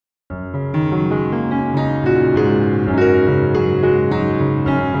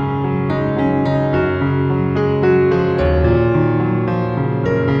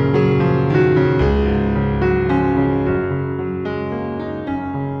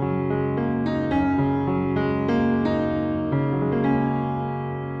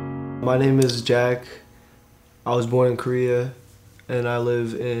My name is Jack. I was born in Korea, and I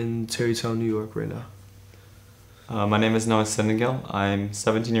live in Tarrytown, New York right now. My name is Noah Sinangil. I'm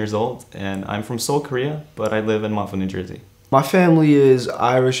 17 years old, and I'm from Seoul, Korea, but I live in Montville, New Jersey. My family is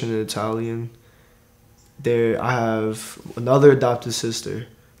Irish and Italian. I have another adopted sister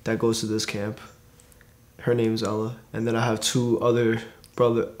that goes to this camp. Her name's Ella. And then I have a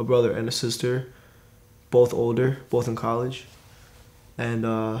brother and a sister, both older, both in college. And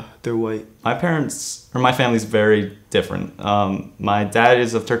they're white. My family's very different. My dad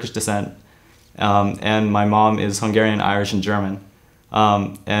is of Turkish descent, and my mom is Hungarian, Irish, and German.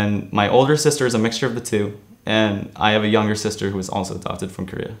 And my older sister is a mixture of the two, and I have a younger sister who is also adopted from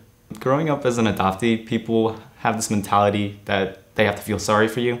Korea. Growing up as an adoptee, people have this mentality that they have to feel sorry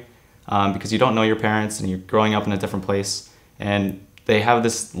for you because you don't know your parents and you're growing up in a different place, and they have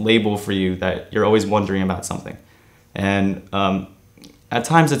this label for you that you're always wondering about something. And at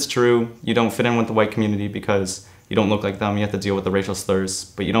times it's true, you don't fit in with the white community because you don't look like them, you have to deal with the racial slurs,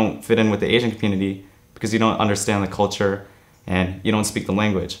 but you don't fit in with the Asian community because you don't understand the culture and you don't speak the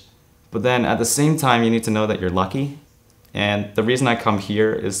language. But then at the same time, you need to know that you're lucky. And the reason I come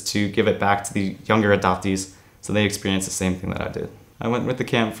here is to give it back to the younger adoptees so they experience the same thing that I did. I went with the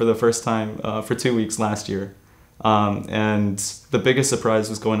camp for the first time for 2 weeks last year. And the biggest surprise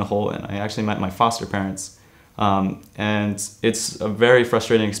was going to Holton. I actually met my foster parents. And it's a very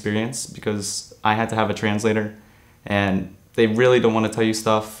frustrating experience because I had to have a translator and they really don't want to tell you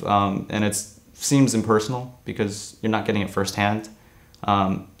stuff. And it seems impersonal because you're not getting it firsthand.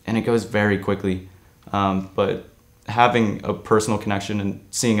 And it goes very quickly. But having a personal connection and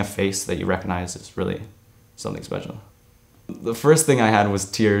seeing a face that you recognize is really something special. The first thing I had was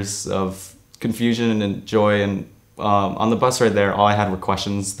tears of confusion and joy. And on the bus ride there, all I had were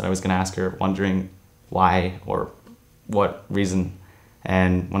questions that I was going to ask her, wondering why or what reason.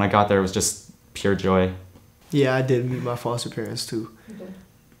 And when I got there, it was just pure joy. Yeah, I did meet my foster parents too.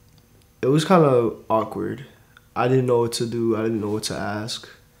 It was kind of awkward. I didn't know what to do. I didn't know what to ask.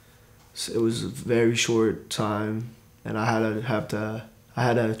 So it was a very short time, and I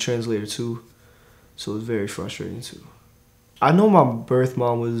had a translator too, so it was very frustrating too. I know my birth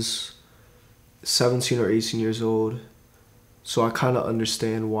mom was 17 or 18 years old, so I kind of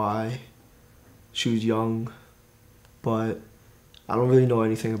understand why she was young, but I don't really know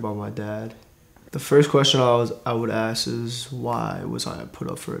anything about my dad. The first question I would ask is, why was I put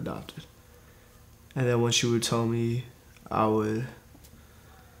up for adopted? And then when she would tell me, I wouldn't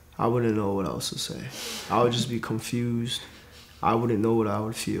know what else to say. I would just be confused. I wouldn't know what I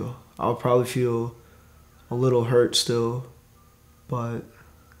would feel. I would probably feel a little hurt still, but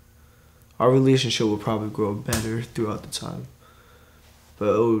our relationship would probably grow better throughout the time.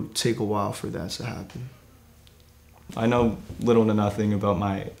 But it would take a while for that to happen. I know little to nothing about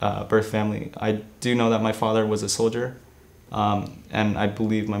my birth family. I do know that my father was a soldier, and I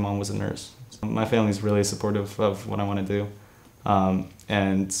believe my mom was a nurse. My family's really supportive of what I want to do,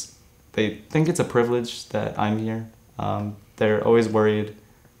 and they think it's a privilege that I'm here. They're always worried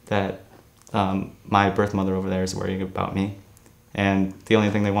that my birth mother over there is worrying about me, and the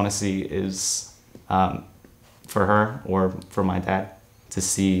only thing they want to see is for her or for my dad to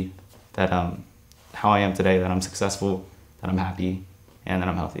see that how I am today, that I'm successful, that I'm happy, and that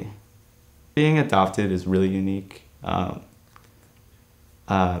I'm healthy. Being adopted is really unique. There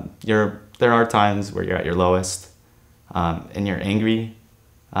are times where you're at your lowest, and you're angry,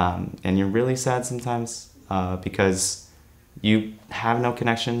 and you're really sad sometimes because you have no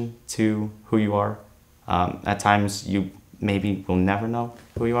connection to who you are. At times you maybe will never know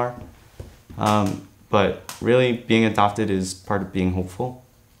who you are. But really being adopted is part of being hopeful.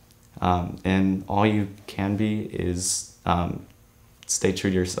 And all you can be is stay true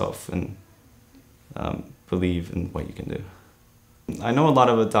to yourself and believe in what you can do. I know a lot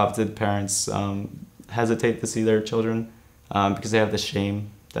of adopted parents hesitate to see their children because they have the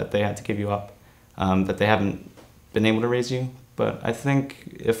shame that they had to give you up, that they haven't been able to raise you. But I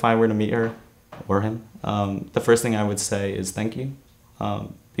think if I were to meet her or him, the first thing I would say is thank you,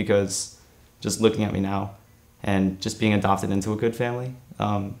 because just looking at me now and just being adopted into a good family,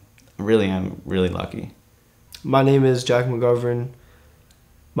 I'm really lucky. My name is Jack McGovern.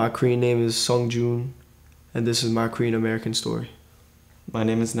 My Korean name is Sungjun, and this is my Korean American story. My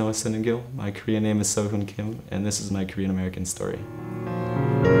name is Noah Sinangil. My Korean name is Sejong Camp, and this is my Korean American story.